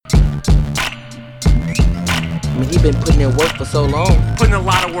mean, he been putting in work for so long. Putting a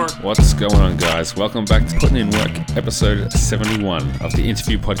lot of work. What's going on, guys? Welcome back to Putting in Work, episode 71 of the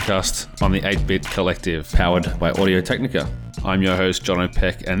interview podcast on the 8-Bit Collective, powered by Audio-Technica. I'm your host, John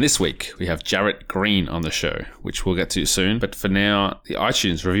O'Peck, and this week we have Jarrett Green on the show, which we'll get to soon. But for now, the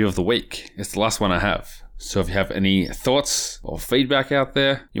iTunes review of the week is the last one I have. So if you have any thoughts or feedback out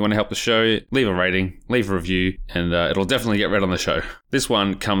there, you want to help the show, leave a rating, leave a review, and it'll definitely get read on the show. This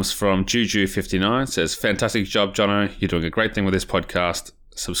one comes from Juju59, says, "Fantastic job, Jono. You're doing a great thing with this podcast.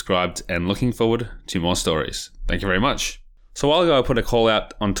 Subscribed and looking forward to more stories." Thank you very much. So a while ago, I put a call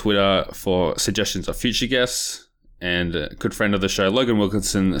out on Twitter for suggestions of future guests, and a good friend of the show, Logan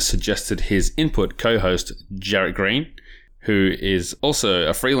Wilkinson, suggested his input co-host, Jarrett Green, who is also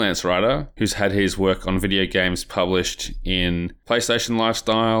a freelance writer who's had his work on video games published in PlayStation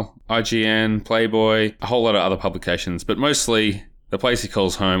Lifestyle, IGN, Playboy, a whole lot of other publications, but mostly the place he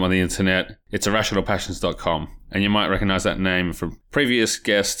calls home on the internet, it's irrationalpassions.com. And you might recognize that name from previous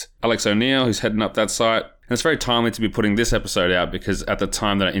guest Alex O'Neill, who's heading up that site. And it's very timely to be putting this episode out because at the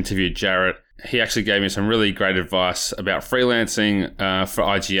time that I interviewed Jarrett, he actually gave me some really great advice about freelancing for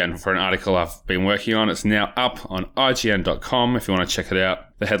IGN for an article I've been working on. It's now up on IGN.com if you want to check it out.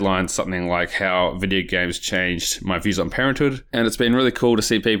 The headline's something like how video games changed my views on parenthood. And it's been really cool to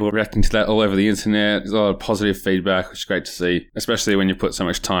see people reacting to that all over the internet. There's a lot of positive feedback, which is great to see, especially when you put so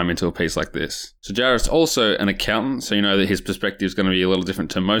much time into a piece like this. So Jarrett's also an accountant, so you know that his perspective is going to be a little different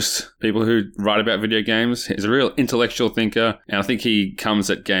to most people who write about video games. He's a real intellectual thinker, and I think he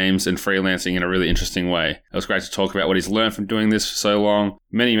comes at games and freelancing in a really interesting way. It was great to talk about what he's learned from doing this for so long,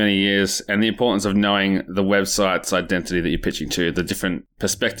 many years, and the importance of knowing the website's identity that you're pitching to, the different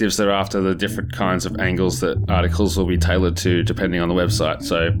perspectives they're after, the different kinds of angles that articles will be tailored to depending on the website.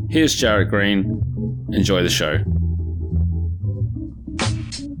 So here's Jarrett Green. Enjoy the show.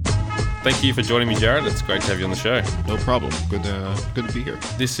 Thank you for joining me, Jarrett. It's great to have you on the show. No problem. Good to be here.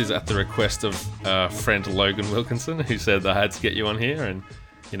 This is at the request of friend Logan Wilkinson, who said I had to get you on here, and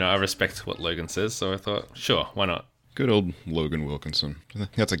you know I respect what Logan says, so I thought, sure, why not? Good old Logan Wilkinson.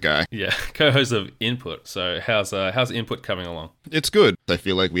 That's a guy. Yeah, co-host of Input. So how's Input coming along? It's good. I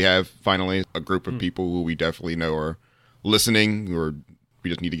feel like we have finally a group of people who we definitely know are listening, or we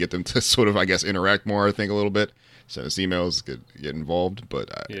just need to get them to sort of, I guess, interact more, I think, a little bit. Send us emails, get involved, but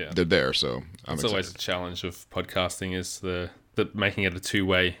they're there, so I'm excited. Always a challenge of podcasting is the making it a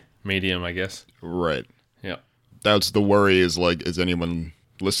two-way medium, I guess. Right. Yeah. That's the worry is, like, is anyone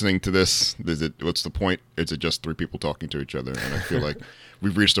listening to this? What's the point? Is it just three people talking to each other? And I feel like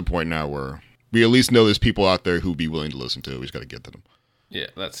we've reached a point now where we at least know there's people out there who'd be willing to listen to it. We just got to get to them. Yeah,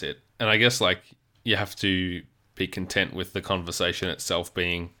 that's it. And I guess, like, you have to be content with the conversation itself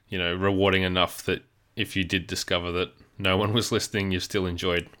being, you know, rewarding enough that if you did discover that no one was listening, you still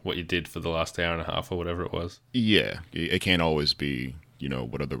enjoyed what you did for the last hour and a half or whatever it was. Yeah, it can't always be, you know,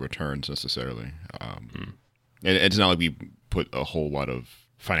 what are the returns necessarily. And it's not like we put a whole lot of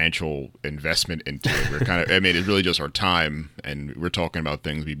financial investment into it. We're kind of, I mean, it's really just our time, and we're talking about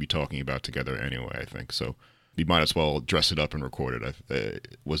things we'd be talking about together anyway, I think. So we might as well dress it up and record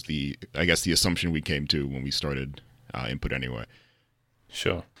it. Was I guess the assumption we came to when we started Input anyway.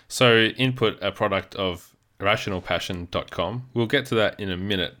 Sure. So Input, a product of irrationalpassion.com. We'll get to that in a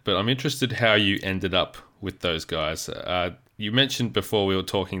minute, but I'm interested how you ended up with those guys. You mentioned before we were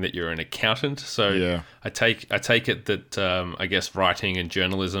talking that you're an accountant, so yeah. I take it that I guess writing and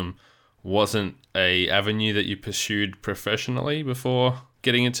journalism wasn't a avenue that you pursued professionally before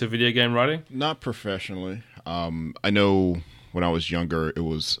getting into video game writing? Not professionally. I know when I was younger, it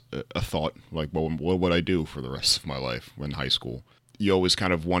was a thought, like, well, what would I do for the rest of my life in high school? You always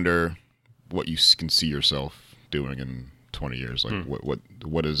kind of wonder what you can see yourself doing in 20 years. Like,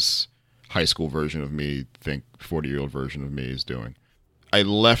 what does high school version of me think 40-year-old version of me is doing? I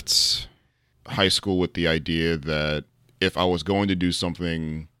left high school with the idea that if I was going to do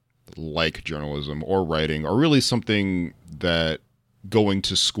something like journalism or writing, or really something that going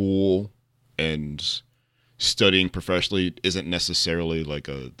to school and studying professionally isn't necessarily like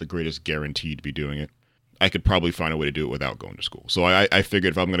the greatest guarantee to be doing it, I could probably find a way to do it without going to school. So I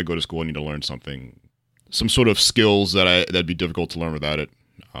figured if I'm going to go to school, I need to learn something, some sort of skills that'd be difficult to learn without it.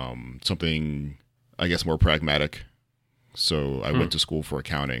 Something, I guess, more pragmatic. So I went to school for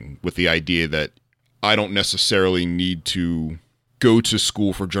accounting with the idea that I don't necessarily need to go to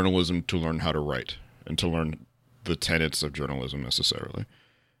school for journalism to learn how to write and to learn the tenets of journalism necessarily.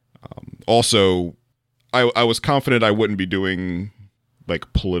 Also, I was confident I wouldn't be doing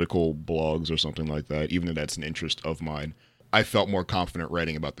like political blogs or something like that, even though that's an interest of mine. I felt more confident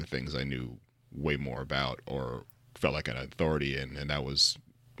writing about the things I knew way more about or felt like an authority in, and that was,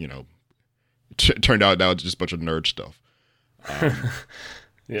 turned out now it's just a bunch of nerd stuff.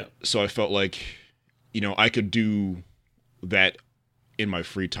 Yeah. So I felt like, I could do that in my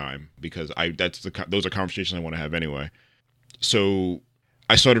free time because those are conversations I want to have anyway. So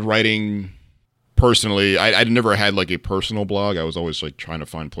I started writing personally. I never had like a personal blog. I was always like trying to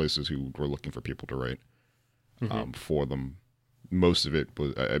find places who were looking for people to write for them. Most of it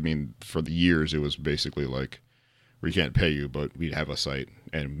was, for the years, it was basically like, we can't pay you, but we have a site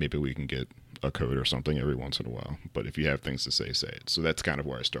and maybe we can get a code or something every once in a while. But if you have things to say it. So that's kind of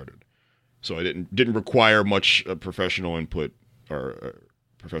where I started. So I didn't require much professional input or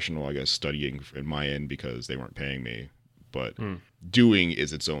professional, I guess, studying in my end because they weren't paying me. But doing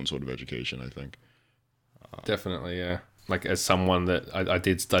is its own sort of education, I think. Definitely, yeah. Like as someone that I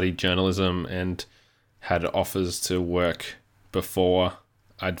did study journalism and had offers to work before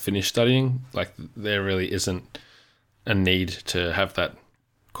I'd finished studying, like there really isn't a need to have that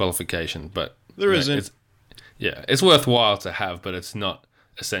qualification, but there isn't. It's worthwhile to have, but it's not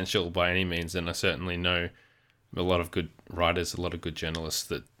essential by any means. And I certainly know a lot of good writers, a lot of good journalists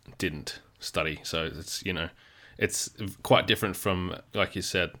that didn't study. So it's, it's quite different from, like you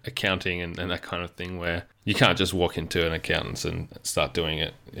said, accounting and that kind of thing, where you can't just walk into an accountant's and start doing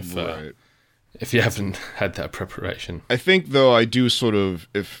it if you haven't had that preparation. I think, though, I do sort of,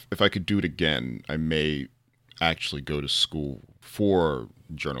 if I could do it again, I may actually go to school for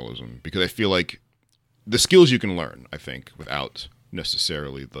journalism because I feel like the skills you can learn, I think, without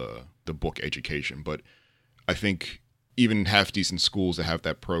necessarily the book education. But I think even half-decent schools that have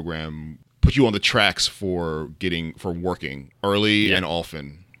that program put you on the tracks for working early and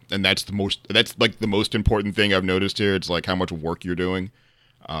often. And that's like the most important thing I've noticed here. It's like how much work you're doing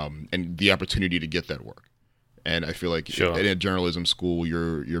and the opportunity to get that work. And I feel like in a journalism school,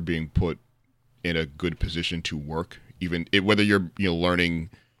 you're being put in a good position to work, whether you're learning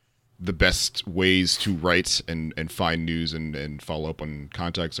the best ways to write and find news and follow up on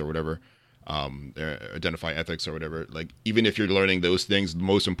contacts or whatever, identify ethics or whatever. Like even if you're learning those things, the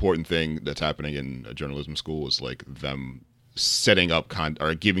most important thing that's happening in a journalism school is like them setting up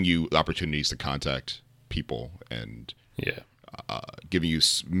or giving you opportunities to contact people and giving you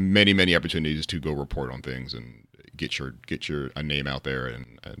many opportunities to go report on things and get your a name out there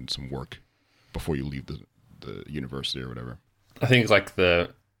and some work before you leave the university or whatever. I think like the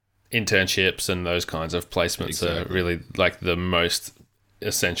internships and those kinds of placements are really like the most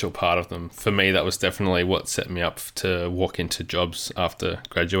essential part of them. For me, that was definitely what set me up to walk into jobs after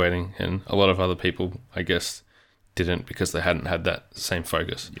graduating, and a lot of other people, I guess, didn't because they hadn't had that same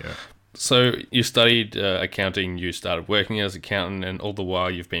focus. Yeah. So you studied accounting, you started working as an accountant, and all the while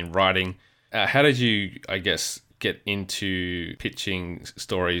you've been writing. How did you, I guess, get into pitching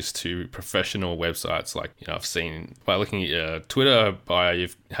stories to professional websites? Like, I've seen by looking at your Twitter bio,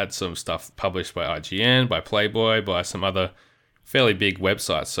 you've had some stuff published by IGN, by Playboy, by some other fairly big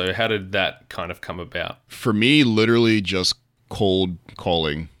websites. So how did that kind of come about? For me, literally just cold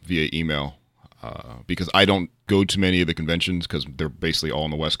calling via email because I don't go to many of the conventions because they're basically all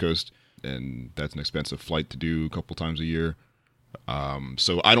on the West Coast, and that's an expensive flight to do a couple times a year.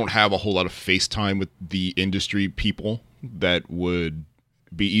 So I don't have a whole lot of FaceTime with the industry people that would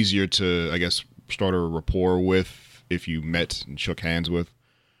be easier to, I guess, start a rapport with if you met and shook hands with.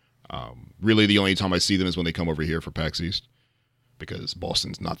 Really, the only time I see them is when they come over here for PAX East because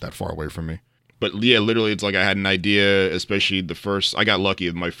Boston's not that far away from me. But yeah, literally, it's like I had an idea, especially I got lucky.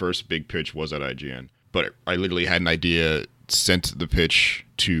 My first big pitch was at IGN, but I literally had an idea, sent the pitch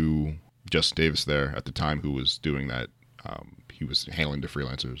to Justin Davis there at the time who was doing that. He was handling the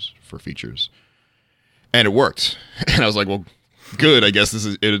freelancers for features, and it worked. And I was like, "Well, good. I guess this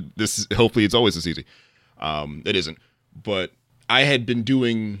is hopefully it's always this easy." It isn't, but I had been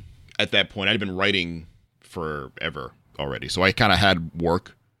doing at that point. I'd been writing forever already, so I kind of had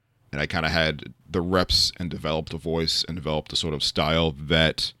work, and I kind of had the reps and developed a voice and developed a sort of style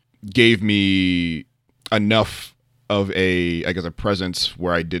that gave me enough of a presence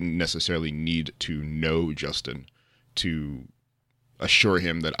where I didn't necessarily need to know Justin to assure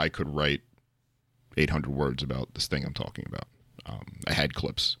him that I could write 800 words about this thing I'm talking about. I had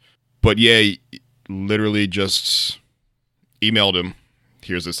clips. But yeah, literally just emailed him,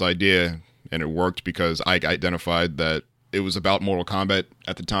 here's this idea, and it worked because I identified that it was about Mortal Kombat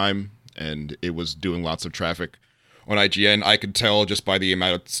at the time, and it was doing lots of traffic on IGN. I could tell just by the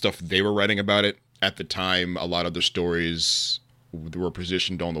amount of stuff they were writing about it. At the time, a lot of the stories were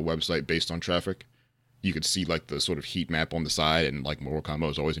positioned on the website based on traffic. You could see like the sort of heat map on the side, and like Mortal Kombat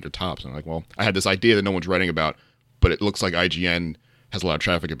was always in your tops. And I'm like, well, I had this idea that no one's writing about, but it looks like IGN has a lot of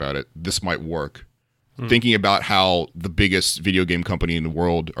traffic about it. This might work. Thinking about how the biggest video game company in the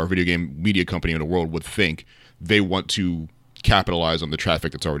world, or video game media company in the world, would think they want to capitalize on the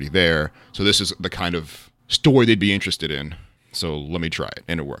traffic that's already there. So this is the kind of story they'd be interested in. So let me try it.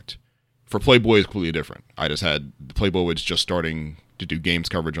 And it worked. For Playboy, it's completely different. Playboy was just starting to do games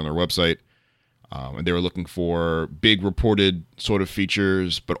coverage on their website. And they were looking for big reported sort of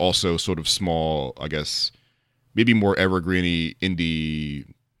features, but also sort of small, I guess, maybe more evergreeny indie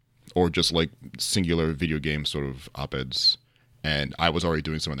or just like singular video game sort of op-eds. And I was already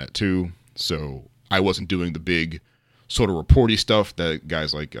doing some of that too. So I wasn't doing the big sort of reporty stuff that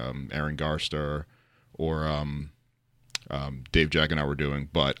guys like Aaron Garster or Dave Jack and I were doing.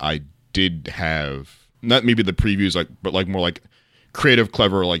 But I did have, not maybe the previews, but more like creative,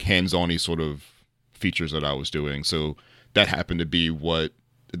 clever, like hands-on-y sort of features that I was doing. So that happened to be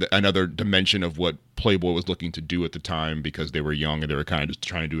another dimension of what Playboy was looking to do at the time, because they were young and they were kind of just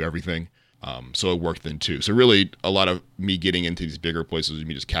trying to do everything. So it worked then too. So really a lot of me getting into these bigger places was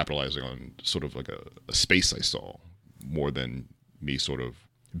me just capitalizing on sort of like a space I saw, more than me sort of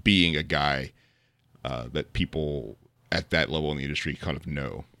being a guy that people at that level in the industry kind of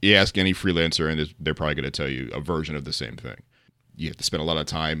know. You ask any freelancer and they're probably going to tell you a version of the same thing. You have to spend a lot of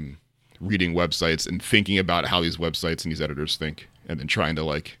time reading websites and thinking about how these websites and these editors think, and then trying to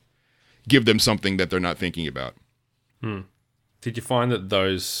like give them something that they're not thinking about. Did you find that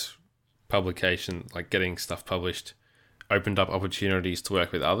those publications, like getting stuff published, opened up opportunities to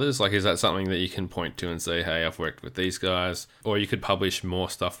work with others? Like, is that something that you can point to and say, hey, I've worked with these guys? Or you could publish more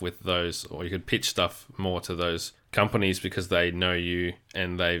stuff with those, or you could pitch stuff more to those companies because they know you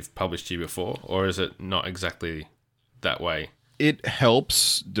and they've published you before? Or is it not exactly that way? It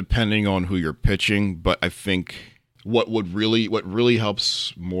helps depending on who you're pitching, but I think what really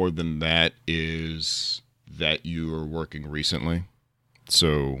helps more than that is that you are working recently.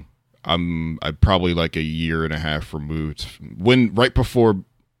 So I'm probably like a year and a half removed right before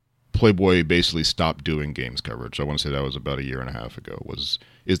Playboy basically stopped doing games coverage. I want to say that was about a year and a half ago.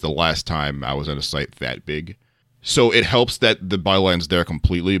 Is the last time I was at a site that big. So it helps that the byline's there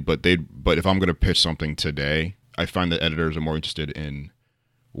completely, but if I'm going to pitch something today, I find that editors are more interested in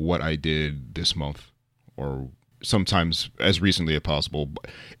what I did this month, or sometimes as recently as possible.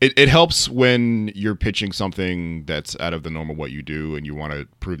 It helps when you're pitching something that's out of the norm of what you do and you want to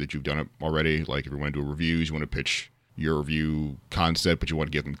prove that you've done it already. Like if you want to do reviews, you want to pitch your review concept, but you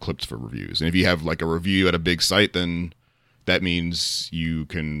want to give them clips for reviews. And if you have like a review at a big site, then that means you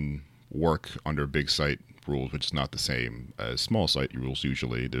can work under big site rules, which is not the same as small site rules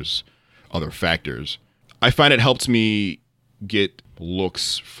usually. There's other factors. I find it helps me get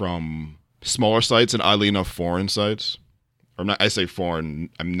looks from smaller sites and oddly enough foreign sites. I say foreign,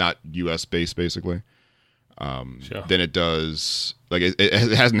 I'm not US based basically. Sure. Than it does, like it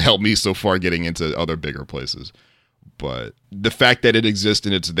hasn't helped me so far getting into other bigger places. But the fact that it exists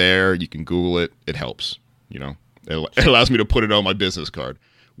and it's there, you can Google it, it helps, you know. It allows me to put it on my business card,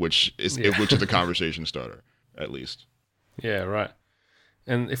 which is a conversation starter, at least. Yeah, right.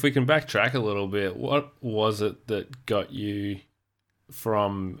 And if we can backtrack a little bit, what was it that got you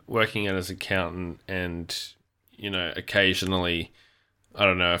from working as an accountant and, you know, occasionally, I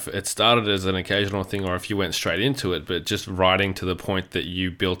don't know if it started as an occasional thing or if you went straight into it, but just writing to the point that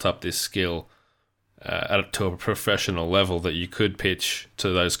you built up this skill to a professional level that you could pitch to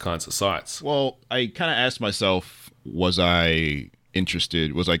those kinds of sites? Well, I kind of asked myself, was I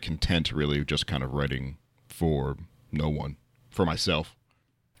content really just kind of writing for no one, for myself?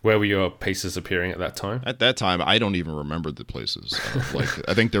 Where were your pieces appearing at that time? At that time, I don't even remember the places.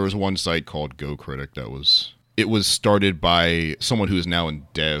 I think there was one site called Go Critic it was started by someone who is now in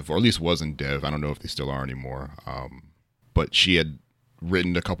dev, or at least was in dev. I don't know if they still are anymore. But she had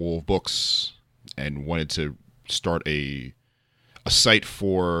written a couple of books and wanted to start a site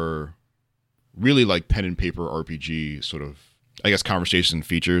for really like pen and paper RPG sort of, I guess, conversation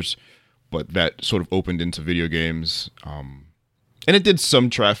features, but that sort of opened into video games. And it did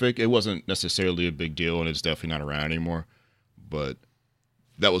some traffic. It wasn't necessarily a big deal, and it's definitely not around anymore. But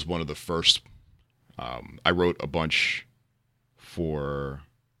that was one of the first. I wrote a bunch for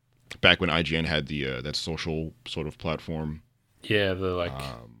back when IGN had the that social sort of platform. Yeah, the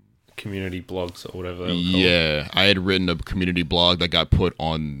community blogs or whatever. Yeah, I had written a community blog that got put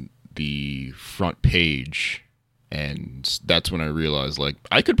on the front page, and that's when I realized like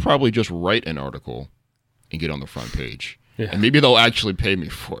I could probably just write an article and get on the front page. Yeah. And maybe they'll actually pay me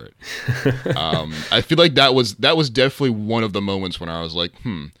for it. I feel like that was definitely one of the moments when I was like,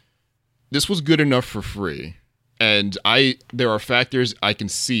 this was good enough for free. And there are factors I can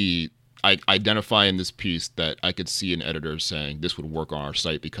see I identify in this piece that I could see an editor saying this would work on our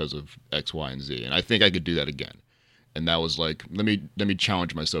site because of X, Y, and Z, and I think I could do that again. And that was like, let me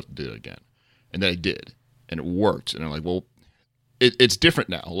challenge myself to do it again, and then I did, and it worked. And I'm like, well, it's different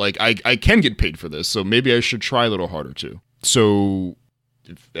now. Like I can get paid for this, so maybe I should try a little harder too. So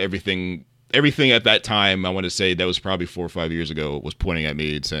everything at that time, I want to say that was probably 4 or 5 years ago, was pointing at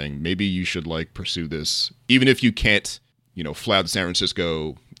me and saying, maybe you should like pursue this, even if you can't, fly out to San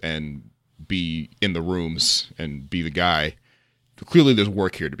Francisco and be in the rooms and be the guy. Clearly, there's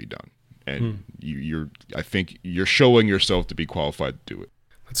work here to be done, and I think you're showing yourself to be qualified to do it.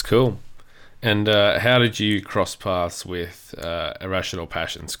 That's cool. And how did you cross paths with Irrational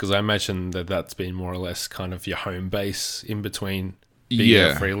Passions? Because I imagine that's been more or less kind of your home base in between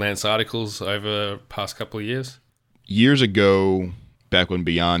being freelance articles over the past couple of years. Years ago, back when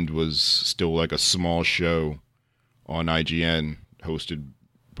Beyond was still like a small show on IGN, hosted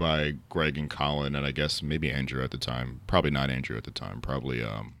by Greg and Colin, and I guess maybe Andrew at the time. Probably not Andrew at the time. Probably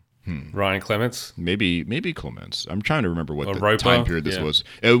Ryan Clements? Maybe Clements. I'm trying to remember what Roper? time period this was.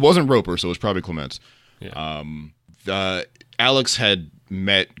 It wasn't Roper, so it was probably Clements. Yeah. Alex had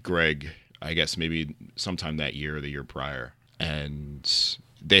met Greg, I guess maybe sometime that year or the year prior, and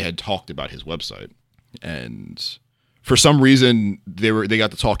they had talked about his website. And for some reason, they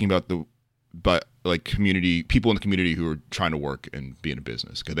got to talking about community, people in the community who were trying to work and be in a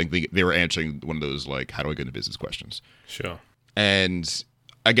business. I think they were answering one of those like, how do I get into business questions? Sure. And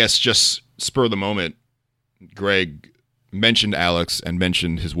I guess just spur of the moment, Greg mentioned Alex and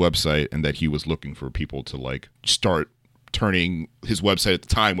mentioned his website, and that he was looking for people to like start turning his website at the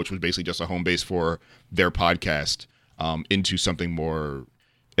time, which was basically just a home base for their podcast, into something more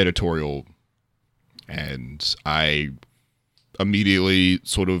editorial. And I immediately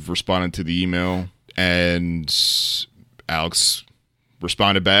sort of responded to the email, and Alex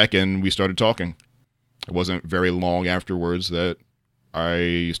responded back, and we started talking. It wasn't very long afterwards that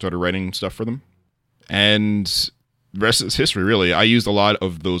I started writing stuff for them, and the rest is history, really. I used a lot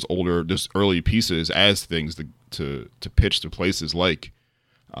of those early pieces as things to pitch to places like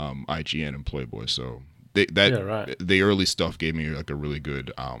IGN and Playboy. So the early stuff gave me like a really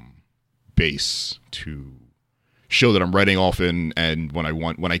good base to show that I'm writing often, and when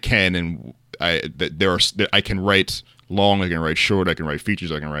I can, and I can write long, I can write short, I can write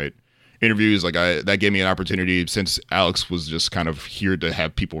features, I can write interviews. Like that gave me an opportunity, since Alex was just kind of here to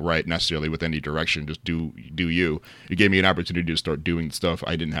have people write necessarily with any direction, just do you. It gave me an opportunity to start doing stuff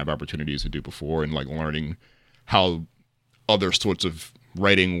I didn't have opportunities to do before, and like learning how other sorts of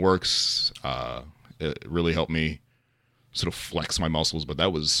writing works. It really helped me sort of flex my muscles. But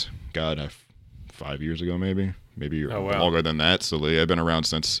that was 5 years ago, maybe longer than that. So I've been around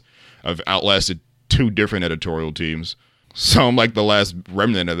since. I've outlasted 2 different editorial teams. So I'm like the last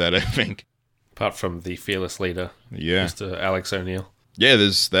remnant of that, I think. Apart from the fearless leader, Mr. Alex O'Neill. Yeah,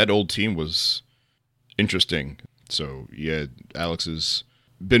 that old team was interesting. So yeah, Alex has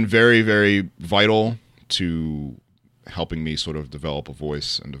been very, very vital to helping me sort of develop a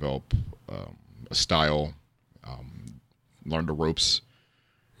voice and develop a style, learn the ropes.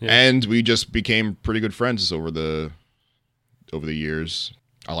 Yeah. And we just became pretty good friends over the years.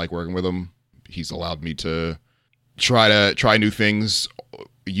 I like working with him. He's allowed me to try new things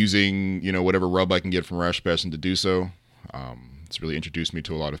using, whatever rub I can get from Rash Passion to do so. It's really introduced me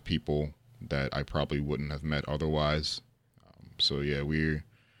to a lot of people that I probably wouldn't have met otherwise. So yeah, we're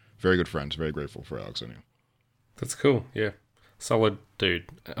very good friends. Very grateful for Alex O'Neill. That's cool. Yeah. Solid dude.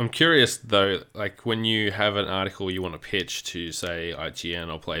 I'm curious though, like when you have an article you want to pitch to, say,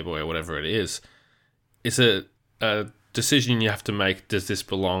 IGN or Playboy or whatever it is it a decision you have to make? Does this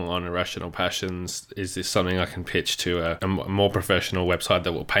belong on Irrational Passions? Is this something I can pitch to a more professional website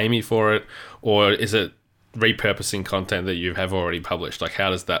that will pay me for it? Or is it repurposing content that you have already published? Like, how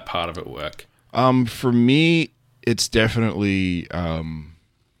does that part of it work? For me, it's definitely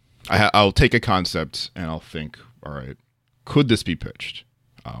I'll take a concept and I'll think, all right, could this be pitched?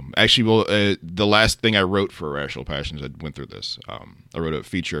 The last thing I wrote for Irrational Passions, I went through this. I wrote a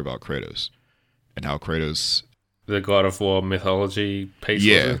feature about Kratos and how Kratos, the God of War mythology piece.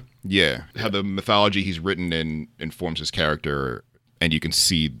 Yeah. How the mythology he's written in informs his character, and you can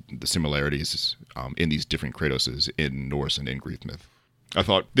see the similarities in these different Kratoses in Norse and in Greek myth. I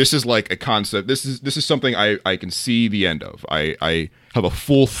thought, this is like a concept. This is something I can see the end of. I have a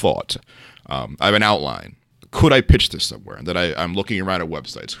full thought. I have an outline. Could I pitch this somewhere? And that I'm looking around at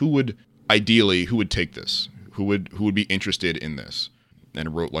websites. Who would take this? Who would be interested in this? And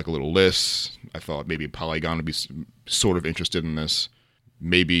I wrote like a little list. I thought maybe Polygon would be sort of interested in this.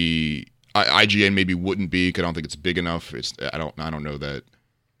 Maybe IGN maybe wouldn't be, because I don't think it's big enough. I don't know that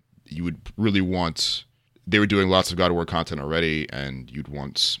you would really want. They were doing lots of God of War content already, and you'd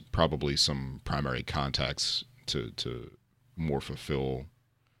want probably some primary contacts to more fill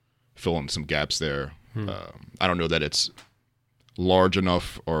in some gaps there. I don't know that it's large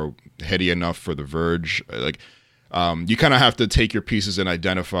enough or heady enough for The Verge. Like, you kind of have to take your pieces and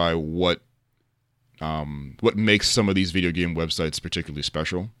identify what makes some of these video game websites particularly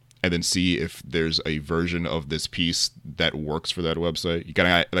special, and then see if there's a version of this piece that works for that website. You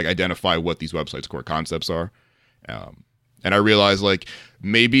gotta like identify what these websites' core concepts are. And I realized like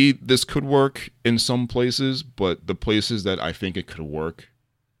maybe this could work in some places, but the places that I think it could work,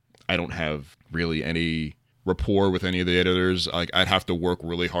 I don't have really any rapport with any of the editors. Like, I'd have to work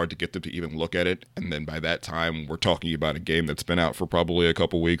really hard to get them to even look at it, and then by that time we're talking about a game that's been out for probably a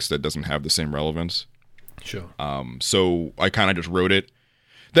couple weeks that doesn't have the same relevance. Sure. So I kind of just wrote it.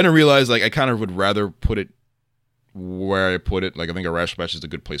 Then I realized like I kind of would rather put it where I put it. Like, I think Irrational Passion is a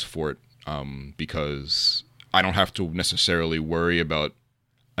good place for it, because I don't have to necessarily worry about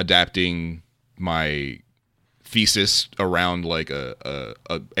adapting my thesis around like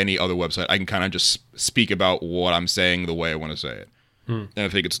any other website. I can kind of just speak about what I'm saying the way I want to say it, and I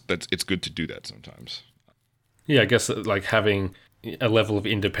think it's good to do that sometimes. Yeah, I guess like having a level of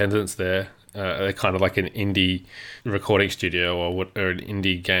independence there, kind of like an indie recording studio or an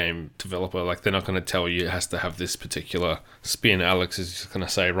indie game developer. Like, they're not going to tell you it has to have this particular spin. Alex is just going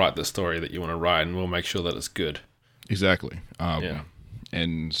to say, write the story that you want to write, and we'll make sure that it's good. Exactly.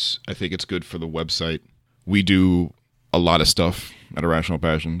 And I think it's good for the website. We do a lot of stuff at Irrational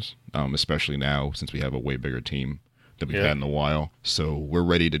Passions, especially now since we have a way bigger team than we've had in a while. So we're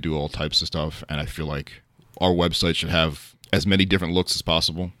ready to do all types of stuff, and I feel like our website should have as many different looks as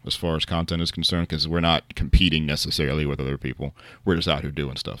possible as far as content is concerned, because we're not competing necessarily with other people. We're just out here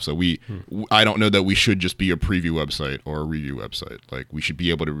doing stuff. So I don't know that we should just be a preview website or a review website. Like, we should be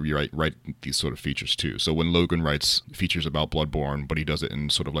able to write these sort of features too. So when Logan writes features about Bloodborne, but he does it in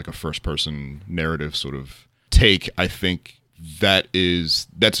sort of like a first-person narrative sort of take, I think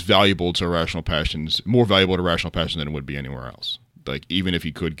that's valuable to Irrational Passions, more valuable to Irrational Passions than it would be anywhere else. Like, even if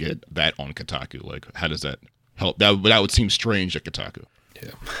he could get that on Kotaku, like, how does that help? That would seem strange at Kotaku.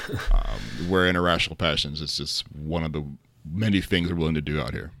 Yeah. Where in Irrational Passions, it's just one of the many things we're willing to do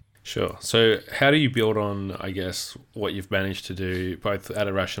out here. Sure. So how do you build on, I guess, what you've managed to do both at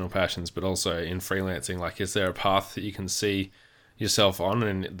Irrational Passions but also in freelancing? Like, is there a path that you can see yourself on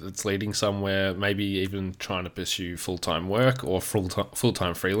and that's leading somewhere, maybe even trying to pursue full-time work or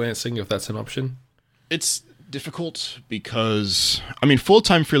full-time freelancing, if that's an option? It's difficult because, I mean,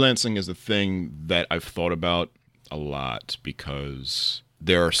 full-time freelancing is a thing that I've thought about a lot, because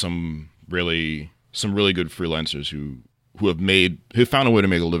there are some really good freelancers who have found a way to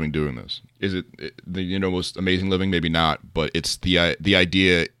make a living doing this. Is it the most amazing living? Maybe not, but it's the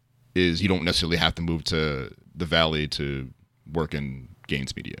idea is you don't necessarily have to move to the Valley to work in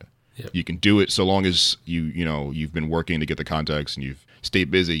games media. Yep. You can do it so long as you've been working to get the contacts and you've stayed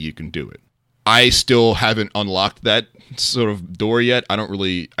busy. You can do it. I still haven't unlocked that sort of door yet.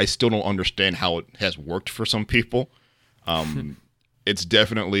 I still don't understand how it has worked for some people. It's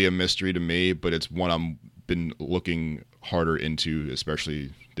definitely a mystery to me, but it's one I'm been looking harder into,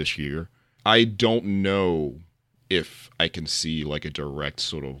 especially this year. I don't know if I can see like a direct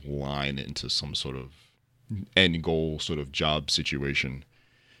sort of line into some sort of end goal sort of job situation,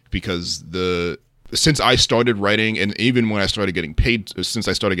 because since I started writing, and even when I started getting paid,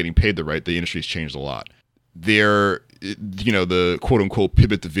 to write, the industry's changed a lot. The quote unquote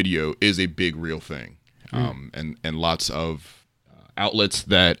pivot to video is a big real thing. And lots of outlets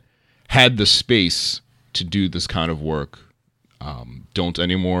that had the space to do this kind of work don't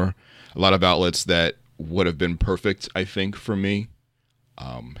anymore. A lot of outlets that would have been perfect, I think, for me,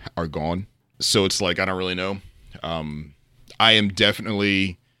 are gone. So it's like, I don't really know. I am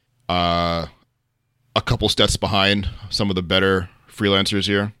definitely a couple steps behind some of the better freelancers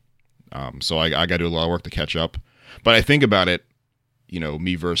here. So I got to do a lot of work to catch up. But I think about it,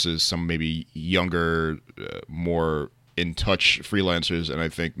 me versus some maybe younger, more in touch freelancers, and I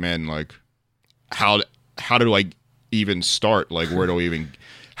think, man, like, how do I even start? Like,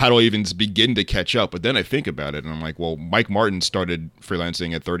 how do I even begin to catch up? But then I think about it, and I'm like, well, Mike Martin started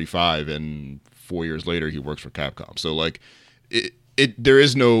freelancing at 35, and 4 years later he works for Capcom. So like, there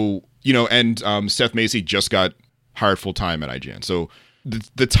is no, and Seth Macy just got hired full time at IGN. So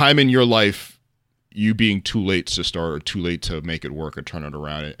the time in your life, you being too late to start or too late to make it work or turn it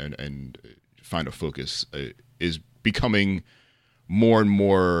around and find a focus is becoming more and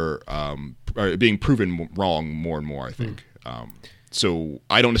more, being proven wrong more and more, I think. So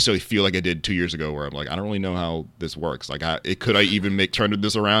I don't necessarily feel like I did 2 years ago, where I'm like, I don't really know how this works. Like, could I even turn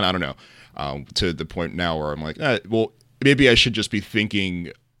this around? I don't know. To the point now where I'm like, well, maybe I should just be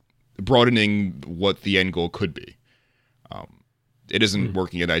thinking, broadening what the end goal could be. It isn't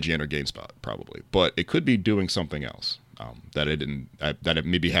working at IGN or GameSpot probably, but it could be doing something else that I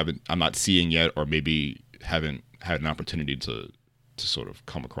maybe I'm not seeing yet, or maybe haven't had an opportunity to sort of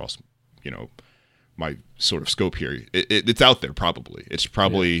come across, my sort of scope here. It's out there probably. It's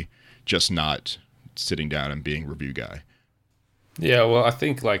probably just not sitting down and being review guy. Yeah, well, I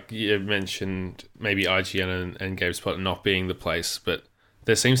think like you mentioned, maybe IGN and GameSpot not being the place, but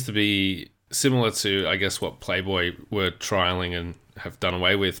there seems to be similar to, I guess, what Playboy were trialing and have done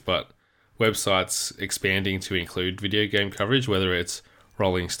away with, but websites expanding to include video game coverage, whether it's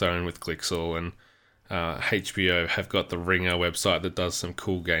Rolling Stone with Glixel and HBO have got the Ringer website that does some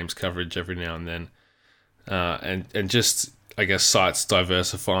cool games coverage every now and then. And just, I guess, sites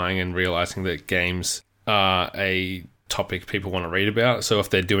diversifying and realizing that games are a topic people want to read about. So if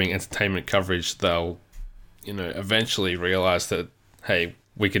they're doing entertainment coverage, they'll, eventually realize that, hey,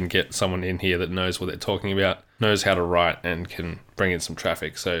 we can get someone in here that knows what they're talking about, knows how to write, and can bring in some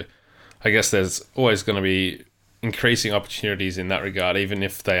traffic. So I guess there's always going to be increasing opportunities in that regard, even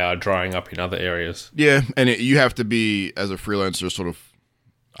if they are drying up in other areas. Yeah, and you have to be, as a freelancer, sort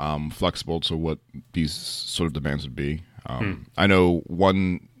of flexible to what these sort of demands would be. I know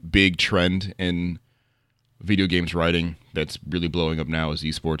one big trend in video games writing that's really blowing up now is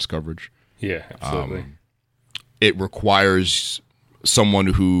esports coverage. Yeah, absolutely. It requires someone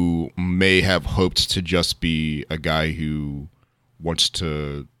who may have hoped to just be a guy who wants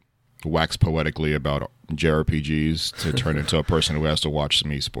to wax poetically about JRPGs to turn into a person who has to watch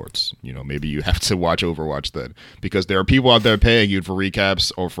some esports. Maybe you have to watch Overwatch then, because there are people out there paying you for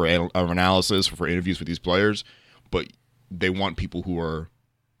recaps or for analysis or for interviews with these players, but they want people who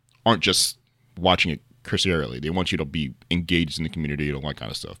aren't just watching it cursorily. They want you to be engaged in the community and all that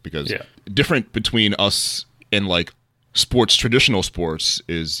kind of stuff, because different between us and like sports, traditional sports,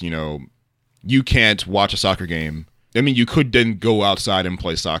 is, you can't watch a soccer game. I mean, you could then go outside and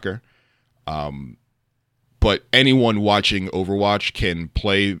play soccer. But anyone watching Overwatch can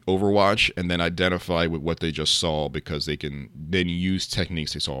play Overwatch and then identify with what they just saw, because they can then use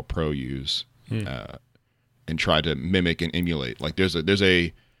techniques they saw a pro use and try to mimic and emulate. Like there's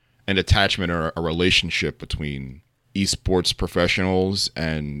an attachment or a relationship between esports professionals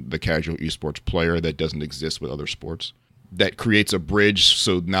and the casual esports player that doesn't exist with other sports. That creates a bridge.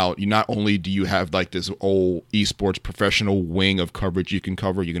 So now not only do you have like this old esports professional wing of coverage you can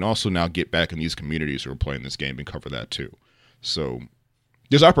cover, you can also now get back in these communities who are playing this game and cover that too. So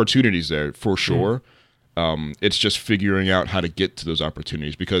there's opportunities there for sure. It's just figuring out how to get to those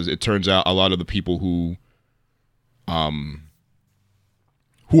opportunities, because it turns out a lot of the people who are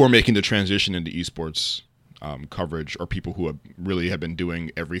making the transition into esports coverage are people who have been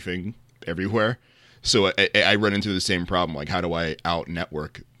doing everything everywhere. So I run into the same problem. Like, how do I out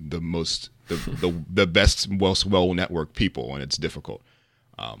network the best, most well networked people? And it's difficult.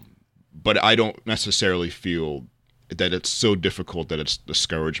 But I don't necessarily feel that it's so difficult that it's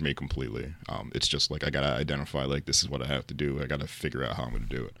discouraged me completely. It's just like, I gotta identify, like, this is what I have to do. I gotta figure out how I'm gonna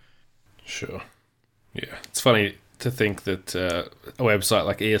do it. Sure. Yeah, it's funny to think that a website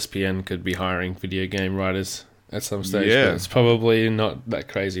like ESPN could be hiring video game writers at some stage. Yeah. But it's probably not that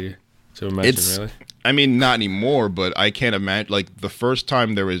crazy to imagine, really. I mean, not anymore, but I can't imagine. Like, the first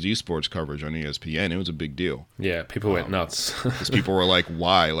time there was esports coverage on ESPN, it was a big deal. Yeah, people went nuts. Because people were like,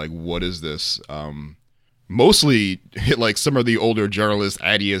 why? Like, what is this? Mostly, like, some of the older journalists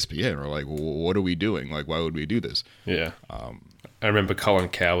at ESPN are like, well, what are we doing? Like, why would we do this? Yeah. I remember Colin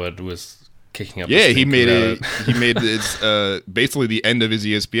Coward was kicking up. Yeah, he made it basically the end of his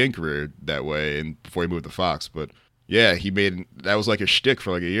ESPN career that way, and before he moved to Fox. But yeah, that was like a shtick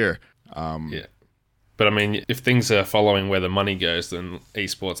for like a year. Yeah. But I mean, if things are following where the money goes, then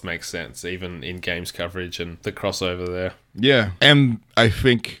esports makes sense, even in games coverage and the crossover there. Yeah, and I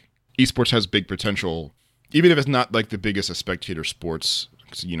think esports has big potential, even if it's not like the biggest of spectator sports.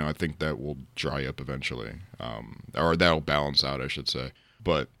 I think that will dry up eventually, or that'll balance out, I should say.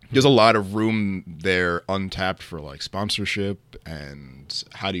 But there's a lot of room there untapped for like sponsorship, and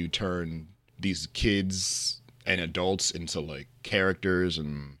how do you turn these kids and adults into like characters,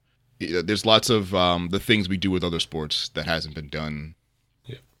 and there's lots of the things we do with other sports that hasn't been done.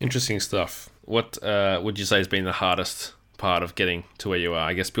 Yeah. Interesting stuff. What would you say has been the hardest part of getting to where you are?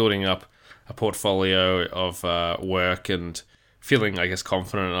 I guess building up a portfolio of work and feeling, I guess,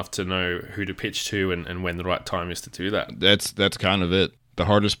 confident enough to know who to pitch to and when the right time is to do that. That's kind of it. The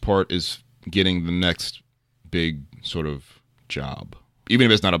hardest part is getting the next big sort of job, even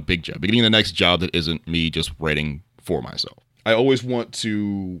if it's not a big job, getting the next job that isn't me just writing for myself. I always want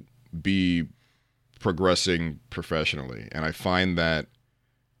to be progressing professionally, and I find that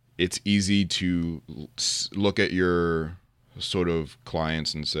it's easy to look at your sort of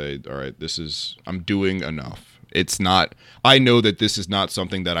clients and say, all right, I'm doing enough. I know that this is not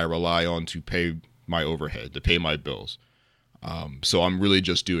something that I rely on to pay my overhead, to pay my bills. So I'm really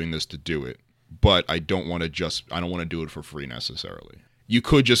just doing this to do it. But I don't want to do it for free necessarily. You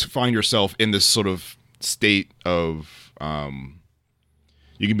could just find yourself in this sort of state of,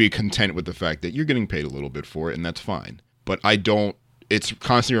 you can be content with the fact that you're getting paid a little bit for it, and that's fine. But it's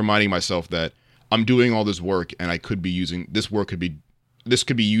constantly reminding myself that I'm doing all this work, and I could be using, this could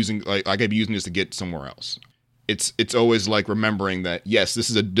be using, like I could be using this to get somewhere else. It's always like remembering that, yes, this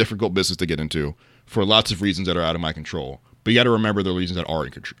is a difficult business to get into for lots of reasons that are out of my control. But you got to remember the reasons that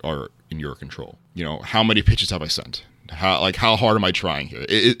are in your control. You know, how many pitches have I sent? How hard am I trying here?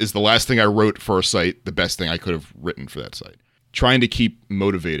 Is the last thing I wrote for a site the best thing I could have written for that site? Trying to keep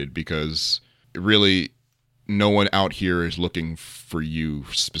motivated, because really no one out here is looking for you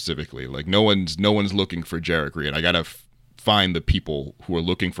specifically. Like no one's looking for Jarrett Green. I got to find the people who are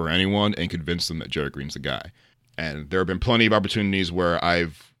looking for anyone and convince them that Jarrett Green's the guy. And there have been plenty of opportunities where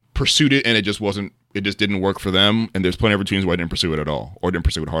I've pursued it and it just didn't work for them. And there's plenty of opportunities where I didn't pursue it at all, or didn't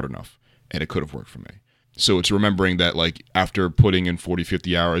pursue it hard enough, and it could have worked for me. So it's remembering that, like, after putting in 40,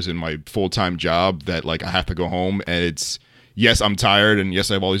 50 hours in my full-time job, that, like, I have to go home, and it's, yes, I'm tired, and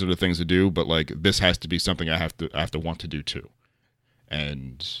yes, I have all these other things to do, but, like, this has to be something I have to want to do too.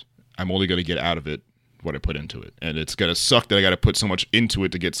 And I'm only going to get out of it what I put into it. And it's going to suck that I got to put so much into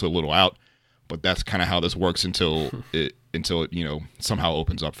it to get so little out, but that's kind of how this works until it, you know, somehow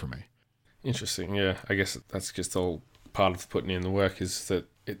opens up for me. Interesting, yeah. I guess that's just all part of putting in the work, is that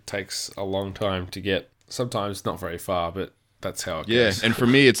it takes a long time to get, sometimes not very far, but that's how it goes. Yeah, and for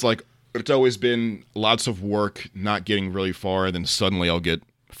me, it's like, it's always been lots of work, not getting really far, and then suddenly I'll get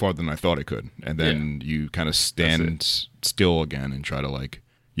farther than I thought I could. And then you kind of stand still again and try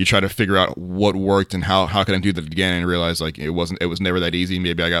to figure out what worked and how can I do that again, and realize, like, it was never that easy.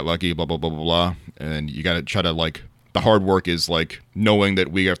 Maybe I got lucky, blah, blah, blah, blah, blah. And you got to try to, like, the hard work is, like, knowing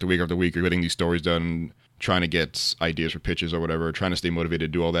that week after week after week you're getting these stories done, trying to get ideas for pitches or whatever, trying to stay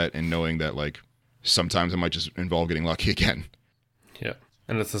motivated to do all that, and knowing that, like, sometimes it might just involve getting lucky again. Yeah.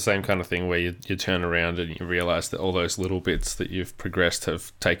 And it's the same kind of thing where you turn around and you realize that all those little bits that you've progressed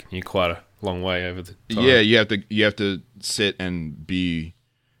have taken you quite a long way over the time. Yeah, you have to sit and be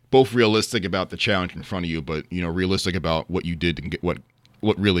both realistic about the challenge in front of you, but, you know, realistic about what you did and get what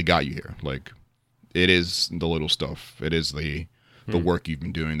really got you here. Like, it is the little stuff. It is the work you've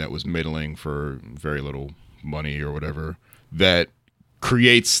been doing that was middling for very little money or whatever, that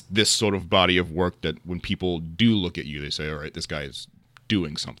creates this sort of body of work that when people do look at you, they say, all right, this guy is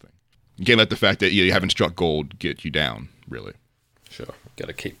doing something. You can't let the fact that you haven't struck gold get you down, really. Sure. Got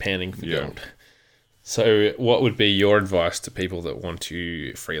to keep panning for gold. So what would be your advice to people that want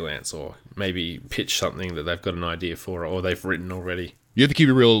to freelance, or maybe pitch something that they've got an idea for, or they've written already? You have to keep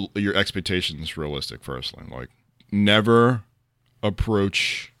your expectations realistic, firstly. Like, never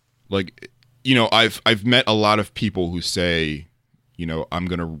approach, like, you know, I've met a lot of people who say, you know, I'm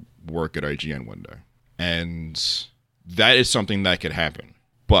going to work at IGN one day. And that is something that could happen.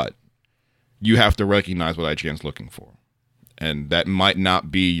 But you have to recognize what IGN's looking for. And that might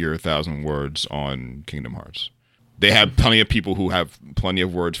not be your 1,000 words on Kingdom Hearts. They have plenty of people who have plenty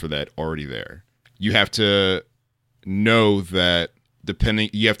of words for that already there. You have to know that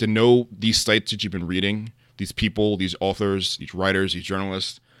you have to know these sites that you've been reading, these people, these authors, these writers, these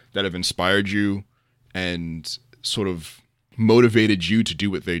journalists that have inspired you and sort of motivated you to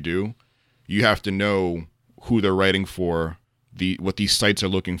do what they do. You have to know who they're writing for, what these sites are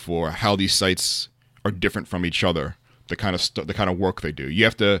looking for, how these sites are different from each other, the kind of work they do. You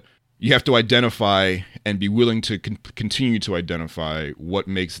have to identify and be willing to continue to identify what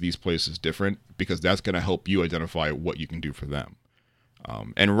makes these places different, because that's going to help you identify what you can do for them.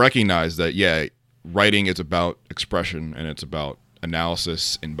 And recognize that, yeah, writing is about expression and it's about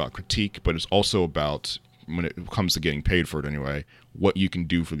analysis and about critique, but it's also about, when it comes to getting paid for it anyway, what you can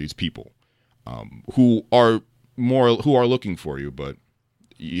do for these people who are looking for you. But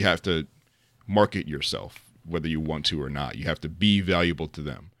you have to market yourself, whether you want to or not. You have to be valuable to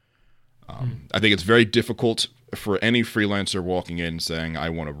them. I think it's very difficult for any freelancer walking in saying, I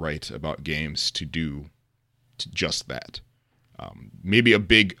want to write about games, to do just that. Maybe a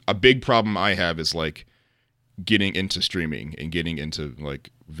big problem I have is, like, getting into streaming and getting into,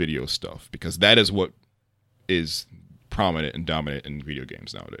 like, video stuff, because that is what is prominent and dominant in video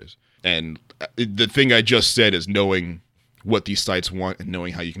games nowadays. And the thing I just said is knowing what these sites want and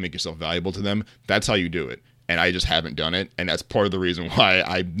knowing how you can make yourself valuable to them, that's how you do it. And I just haven't done it. And that's part of the reason why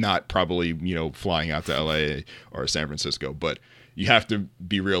I'm not probably, flying out to LA or San Francisco. But you have to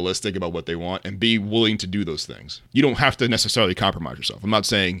be realistic about what they want and be willing to do those things. You don't have to necessarily compromise yourself. I'm not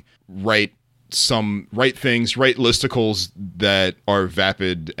saying write things, write listicles that are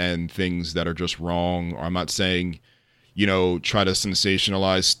vapid and things that are just wrong. Or I'm not saying, try to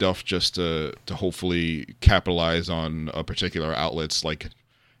sensationalize stuff just to hopefully capitalize on a particular outlet's, like,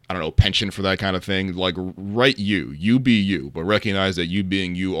 I don't know, penchant for that kind of thing. Like, write you be you, but recognize that you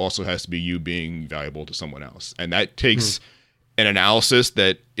being you also has to be you being valuable to someone else. And that takes an analysis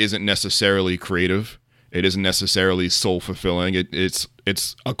that isn't necessarily creative. It isn't necessarily soul fulfilling. It's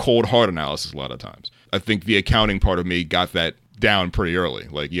a cold hard analysis a lot of times. I think the accounting part of me got that down pretty early.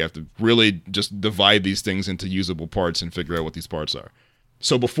 Like, you have to really just divide these things into usable parts and figure out what these parts are.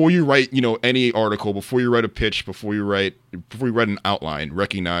 So before you write, any article, before you write a pitch, before you write an outline,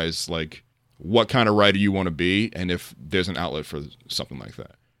 recognize, like, what kind of writer you want to be and if there's an outlet for something like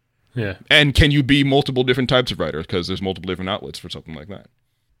that. Yeah. And can you be multiple different types of writers? Because there's multiple different outlets for something like that.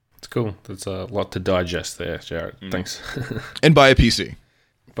 It's cool. There's a lot to digest there, Jared. Thanks. And buy a PC.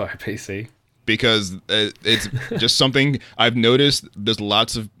 Buy a PC. Because it's just something I've noticed. There's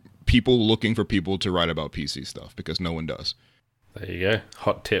lots of people looking for people to write about PC stuff because no one does. There you go.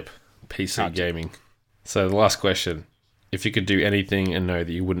 Hot tip. PC Hot gaming. Tip. So the last question. If you could do anything and know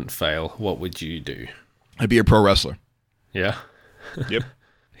that you wouldn't fail, what would you do? I'd be a pro wrestler. Yeah? Yep.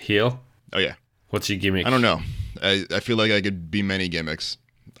 Heel? Oh, yeah. What's your gimmick? I don't know. I feel like I could be many gimmicks.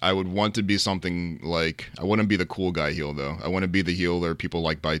 I would want to be something like... I wouldn't be the cool guy heel, though. I want to be the heel that people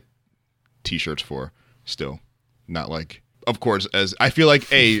like buy T-shirts for still. Not like... Of course, as I feel like,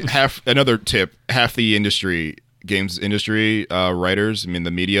 another tip, half the industry... games industry writers,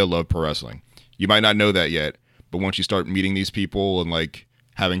 the media love pro wrestling. You might not know that yet, but once you start meeting these people and like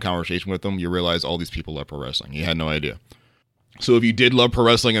having conversation with them, you realize all these people love pro wrestling. You had no idea. So if you did love pro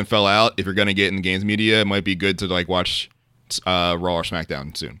wrestling and fell out, if you're going to get in the games media, it might be good to like watch Raw or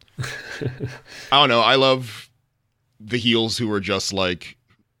SmackDown soon. I don't know. I love the heels who were just like,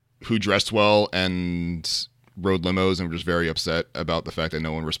 who dressed well and rode limos and were just very upset about the fact that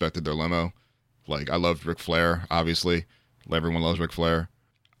no one respected their limo. Like, I loved Ric Flair, obviously. Everyone loves Ric Flair.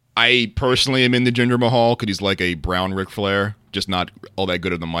 I personally am into Jinder Mahal because he's like a brown Ric Flair, just not all that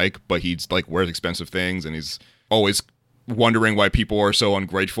good at the mic, but he's like wears expensive things and he's always wondering why people are so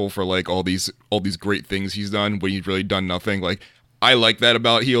ungrateful for like all these great things he's done when he's really done nothing. Like, I like that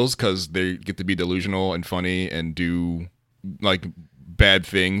about heels because they get to be delusional and funny and do like bad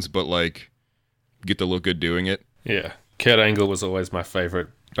things, but like get to look good doing it. Yeah. Kurt Angle was always my favorite.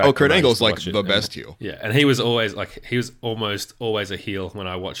 Kurt Angle's like the best heel. Yeah, and he was almost always a heel when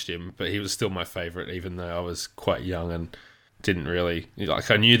I watched him, but he was still my favorite, even though I was quite young and didn't really like.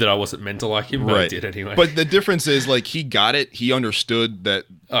 I knew that I wasn't meant to like him, but I did anyway. But the difference is like he got it. He understood that.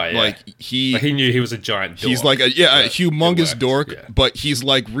 Oh yeah. Like he knew he was a giant dork. He's like a humongous dork, but he's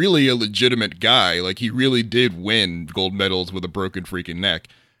like really a legitimate guy. Like he really did win gold medals with a broken freaking neck,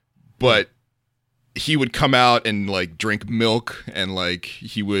 but. He would come out and like drink milk and like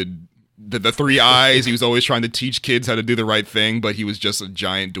he would the three eyes. He was always trying to teach kids how to do the right thing, but he was just a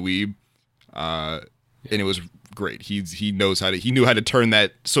giant dweeb, and it was great. He knew how to turn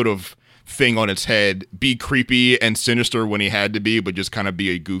that sort of thing on its head, be creepy and sinister when he had to be, but just kind of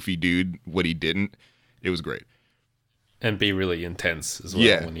be a goofy dude when he didn't. It was great, and be really intense as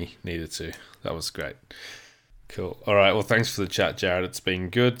well when he needed to. That was great. Cool. All right. Well, thanks for the chat, Jared. It's been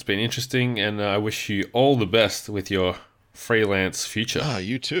good. It's been interesting. And I wish you all the best with your freelance future.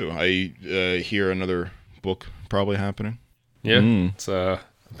 You too. I hear another book probably happening. Yeah. It's, I've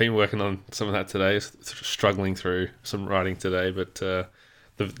been working on some of that today, struggling through some writing today, but the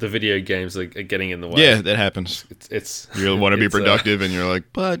video games are getting in the way. Yeah, that happens. It's you want to be productive and you're like,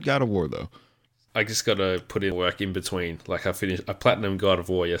 but God of War, though. I just got to put in work in between. Like I platinum God of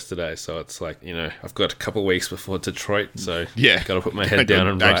War yesterday, so it's like, I've got a couple of weeks before Detroit, so got to put my head down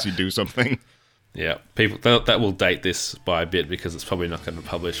and actually do something. Yeah, people that will date this by a bit because it's probably not going to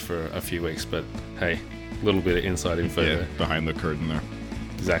publish for a few weeks. But hey, a little bit of inside info there. Behind the curtain there.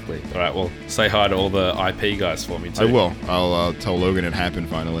 Exactly. All right, well, say hi to all the IP guys for me too. I will. I'll tell Logan it happened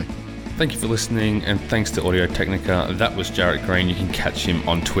finally. Thank you for listening, and thanks to Audio Technica. That was Jarrett Green. You can catch him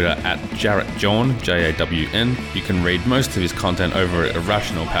on Twitter at JarrettJawn, JAWN. You can read most of his content over at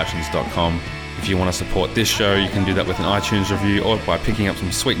irrationalpassions.com. If you want to support this show, you can do that with an iTunes review or by picking up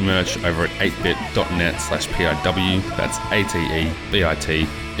some sweet merch over at 8bit.net/PIW. That's ATEBIT.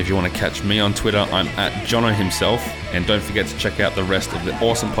 If you want to catch me on Twitter, I'm at Jono himself. And don't forget to check out the rest of the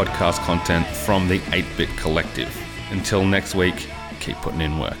awesome podcast content from the 8-Bit Collective. Until next week, keep putting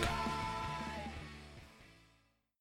in work.